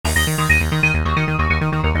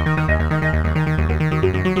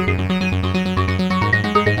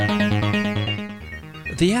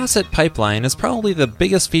The asset pipeline is probably the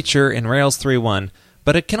biggest feature in Rails 3.1,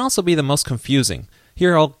 but it can also be the most confusing.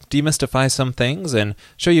 Here I'll demystify some things and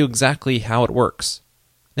show you exactly how it works.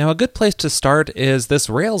 Now a good place to start is this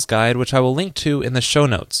Rails guide, which I will link to in the show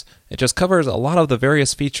notes. It just covers a lot of the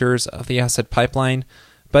various features of the asset pipeline,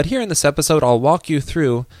 but here in this episode I'll walk you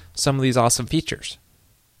through some of these awesome features.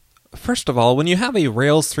 First of all, when you have a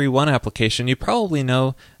Rails 3.1 application, you probably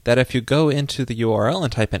know that if you go into the URL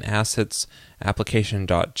and type in assets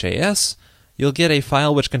application.js, you'll get a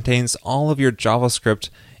file which contains all of your JavaScript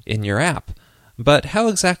in your app. But how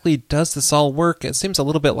exactly does this all work? It seems a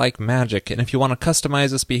little bit like magic, and if you want to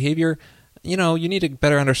customize this behavior, you need a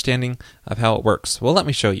better understanding of how it works. Well, let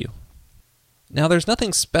me show you. Now, there's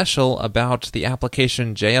nothing special about the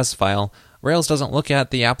application.js file. Rails doesn't look at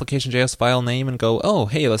the application.js file name and go, oh,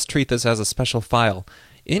 hey, let's treat this as a special file.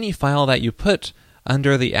 Any file that you put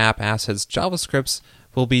under the app assets JavaScripts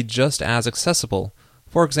will be just as accessible.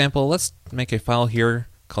 For example, let's make a file here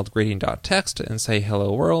called greeting.txt and say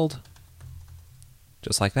hello world,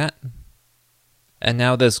 just like that. And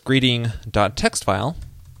now this greeting.txt file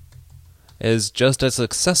is just as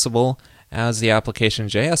accessible as the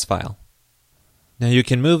application.js file. Now you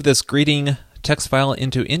can move this greeting text file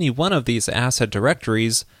into any one of these asset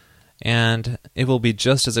directories and it will be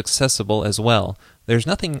just as accessible as well. There's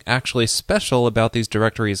nothing actually special about these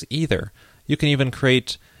directories either. You can even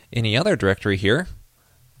create any other directory here.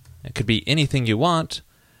 It could be anything you want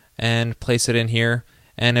and place it in here,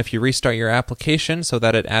 and if you restart your application so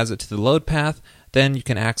that it adds it to the load path, then you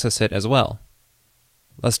can access it as well.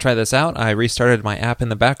 Let's try this out. I restarted my app in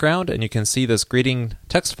the background and you can see this greeting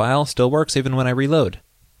text file still works even when I reload.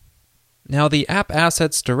 Now the app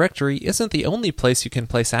assets directory isn't the only place you can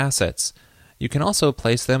place assets. You can also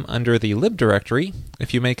place them under the lib directory.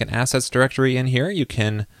 If you make an assets directory in here, you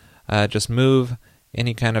can just move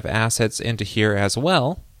any kind of assets into here as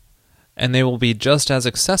well, and they will be just as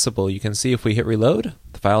accessible. You can see if we hit reload,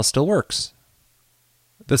 the file still works.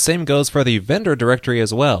 The same goes for the vendor directory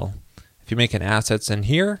as well. If you make an assets in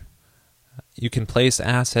here, you can place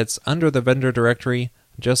assets under the vendor directory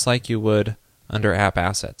just like you would under app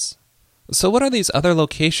assets. So what are these other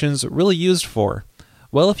locations really used for?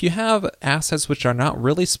 Well, if you have assets which are not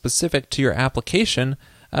really specific to your application,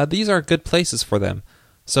 these are good places for them.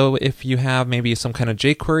 So if you have maybe some kind of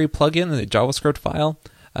jQuery plugin in the JavaScript file,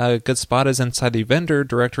 a good spot is inside the vendor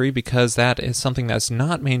directory because that is something that's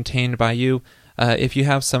not maintained by you. If you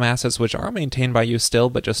have some assets which are maintained by you still,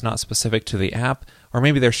 but just not specific to the app, or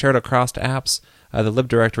maybe they're shared across apps, the lib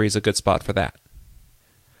directory is a good spot for that.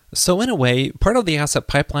 So in a way, part of the asset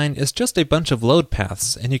pipeline is just a bunch of load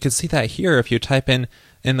paths, and you can see that here if you type in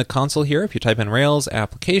the console here, if you type in Rails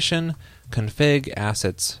application config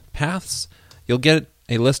assets paths, you'll get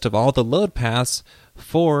a list of all the load paths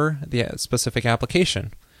for the specific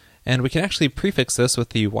application. And we can actually prefix this with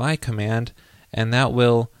the Y command, and that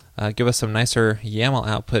will give us some nicer YAML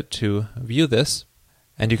output to view this.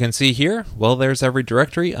 And you can see here, well, there's every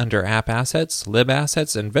directory under app assets, lib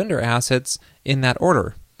assets, and vendor assets in that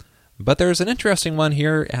order. But there's an interesting one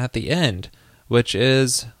here at the end, which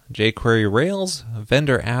is jQuery Rails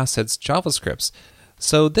vendor assets JavaScripts.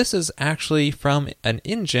 So this is actually from an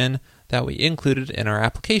engine that we included in our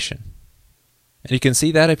application. And you can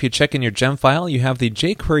see that if you check in your gem file, you have the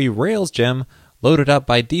jQuery Rails gem loaded up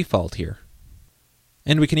by default here.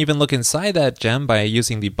 And we can even look inside that gem by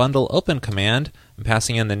using the bundle open command and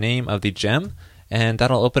passing in the name of the gem, and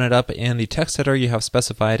that'll open it up in the text editor you have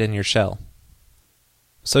specified in your shell.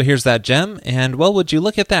 So here's that gem, and well, would you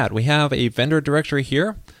look at that? We have a vendor directory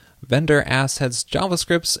here, vendor assets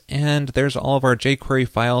JavaScripts, and there's all of our jQuery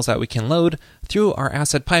files that we can load through our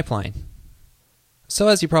asset pipeline. So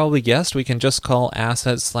as you probably guessed, we can just call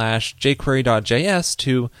assets/jQuery.js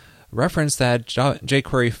to reference that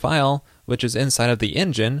jQuery file, which is inside of the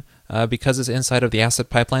engine, because it's inside of the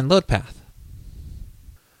asset pipeline load path.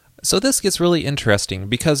 So this gets really interesting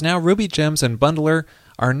because now Ruby Gems and Bundler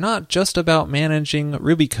are not just about managing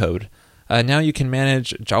Ruby code. Now you can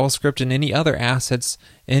manage JavaScript and any other assets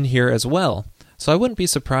in here as well. So I wouldn't be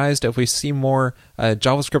surprised if we see more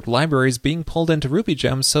JavaScript libraries being pulled into Ruby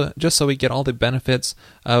Gems, just so we get all the benefits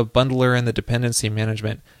of Bundler and the dependency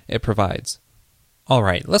management it provides. All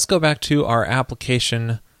right, let's go back to our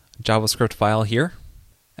application JavaScript file here.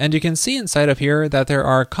 And you can see inside of here that there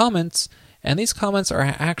are comments, and these comments are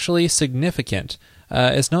actually significant.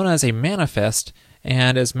 It's known as a manifest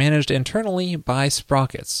and is managed internally by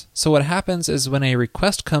Sprockets. So what happens is when a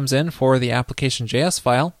request comes in for the application.js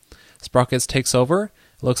file, Sprockets takes over,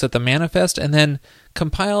 looks at the manifest, and then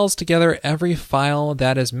compiles together every file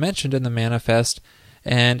that is mentioned in the manifest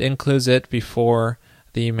and includes it before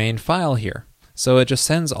the main file here. so it just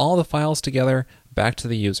sends all the files together back to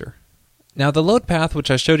the user. Now the load path, which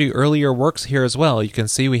I showed you earlier, works here as well. You can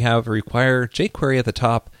see we have require jQuery at the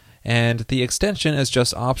top, and the extension is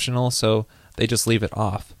just optional, so they just leave it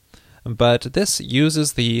off. But this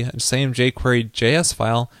uses the same jQuery JS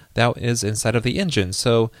file that is inside of the engine,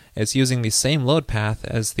 so it's using the same load path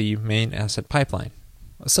as the main asset pipeline.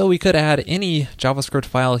 So we could add any JavaScript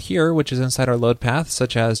file here, which is inside our load path,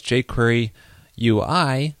 such as jQuery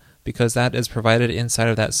UI, because that is provided inside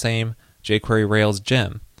of that same jQuery Rails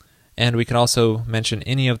gem. And we can also mention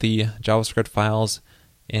any of the JavaScript files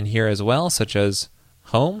in here as well, such as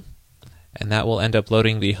home, and that will end up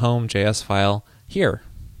loading the home.js file here.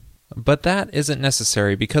 But that isn't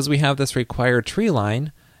necessary because we have this require tree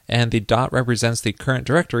line, and the dot represents the current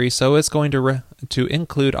directory, so it's going to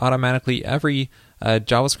include automatically every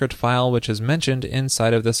JavaScript file which is mentioned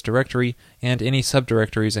inside of this directory and any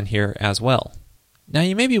subdirectories in here as well. Now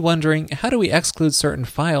you may be wondering, how do we exclude certain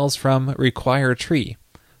files from require tree?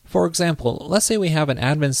 For example, let's say we have an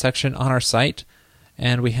admin section on our site,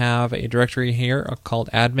 and we have a directory here called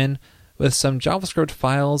admin with some JavaScript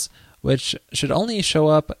files which should only show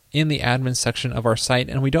up in the admin section of our site,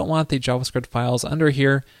 and we don't want the JavaScript files under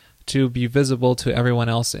here to be visible to everyone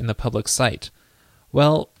else in the public site.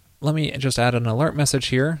 Well, let me just add an alert message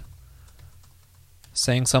here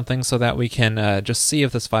saying something so that we can just see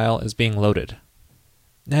if this file is being loaded.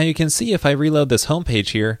 Now you can see if I reload this home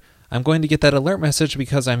page here, I'm going to get that alert message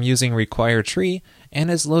because I'm using require tree and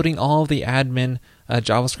it's loading all of the admin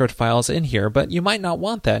JavaScript files in here, but you might not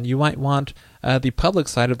want that. You might want the public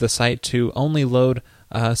side of the site to only load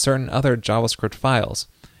certain other JavaScript files.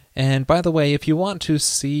 And by the way, if you want to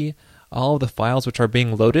see all of the files which are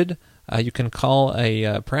being loaded, you can call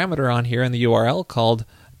a parameter on here in the URL called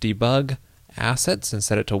debug assets and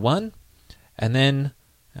set it to 1. And then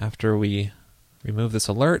after we remove this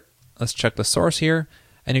alert, let's check the source here.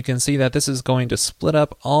 And you can see that this is going to split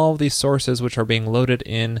up all of these sources which are being loaded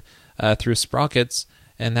in through Sprockets,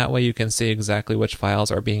 and that way you can see exactly which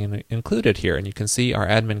files are being included here. And you can see our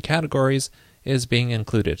admin categories is being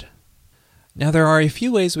included. Now there are a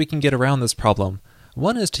few ways we can get around this problem.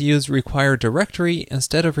 One is to use require directory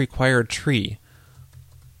instead of require tree.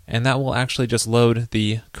 And that will actually just load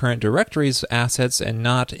the current directory's assets and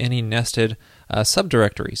not any nested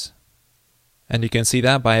subdirectories. And you can see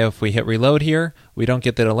that by if we hit reload here, we don't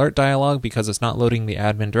get that alert dialog because it's not loading the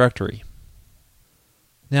admin directory.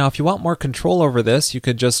 Now if you want more control over this, you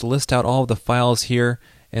could just list out all of the files here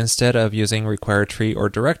instead of using require tree or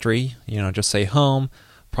directory. Just say home,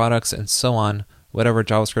 products, and so on, whatever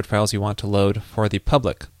JavaScript files you want to load for the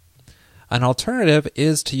public. An alternative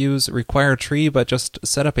is to use require tree, but just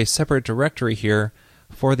set up a separate directory here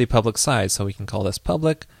for the public side. So we can call this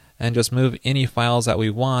public and just move any files that we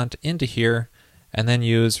want into here, and then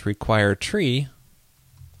use require tree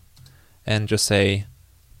and just say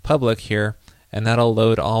public here, and that'll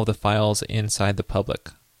load all of the files inside the public.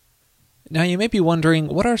 Now you may be wondering,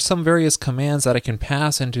 what are some various commands that I can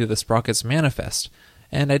pass into the Sprockets manifest?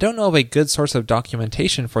 And I don't know of a good source of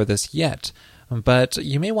documentation for this yet, but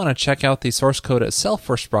you may want to check out the source code itself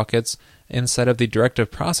for Sprockets inside of the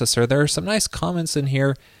directive processor. There are some nice comments in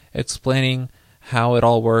here explaining how it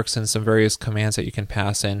all works and some various commands that you can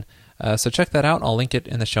pass in. So check that out. I'll link it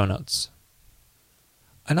in the show notes.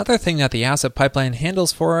 Another thing that the asset pipeline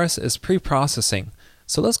handles for us is pre-processing.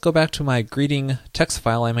 So let's go back to my greeting text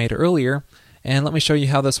file I made earlier, and let me show you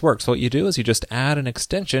how this works. What you do is you just add an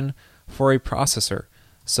extension for a processor.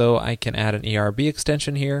 So I can add an ERB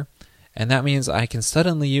extension here, and that means I can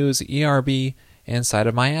suddenly use ERB inside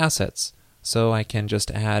of my assets. So I can just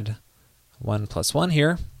add 1 + 1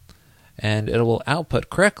 here, and it will output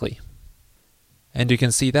correctly. And you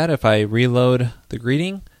can see that if I reload the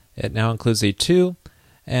greeting, it now includes a 2.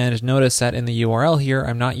 And notice that in the URL here,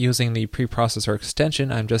 I'm not using the preprocessor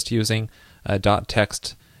extension, I'm just using a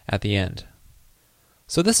 .text at the end.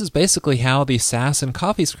 So this is basically how the Sass and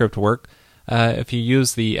CoffeeScript work. If you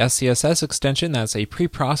use the SCSS extension, that's a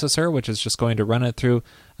preprocessor, which is just going to run it through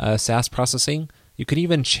Sass processing. You could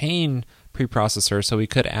even chain preprocessor, so we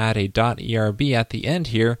could add a .erb at the end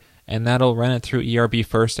here, and that'll run it through ERB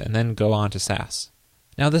first and then go on to Sass.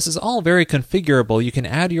 Now this is all very configurable. You can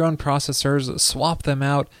add your own processors, swap them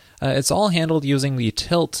out. It's all handled using the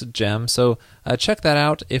tilt gem, so check that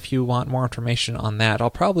out if you want more information on that. I'll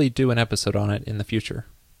probably do an episode on it in the future.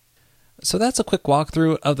 So that's a quick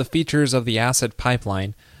walkthrough of the features of the asset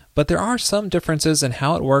pipeline, but there are some differences in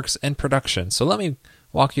how it works in production. So let me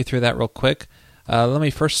walk you through that real quick. Let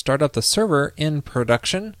me first start up the server in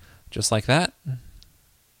production, just like that.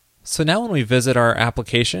 So now when we visit our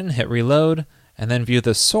application, hit reload, and then view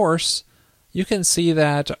the source, you can see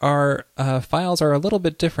that our files are a little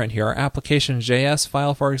bit different here. Our application.js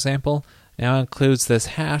file, for example, now includes this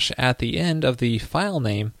hash at the end of the file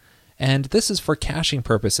name, and this is for caching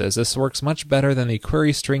purposes. This works much better than the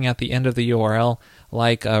query string at the end of the URL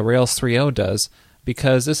like Rails 3.0 does,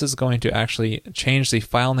 because this is going to actually change the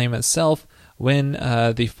file name itself when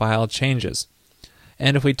the file changes.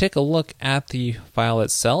 And if we take a look at the file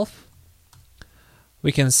itself,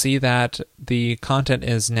 we can see that the content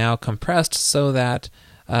is now compressed so that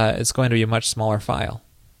it's going to be a much smaller file.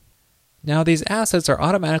 Now these assets are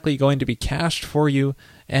automatically going to be cached for you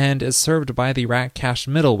and is served by the Rat Cache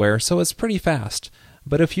middleware, so it's pretty fast.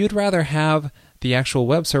 But if you'd rather have the actual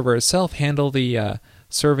web server itself handle the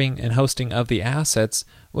serving and hosting of the assets,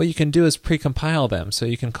 what you can do is precompile them. So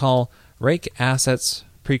you can call rake assets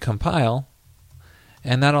precompile,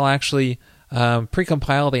 and that'll actually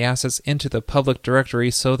precompile the assets into the public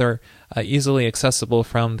directory so they're easily accessible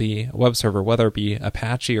from the web server, whether it be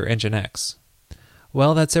Apache or Nginx.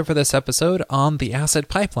 Well, that's it for this episode on the asset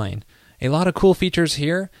pipeline. A lot of cool features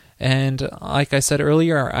here, and like I said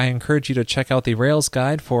earlier, I encourage you to check out the Rails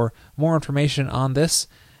guide for more information on this,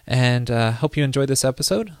 and hope you enjoyed this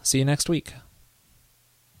episode. See you next week.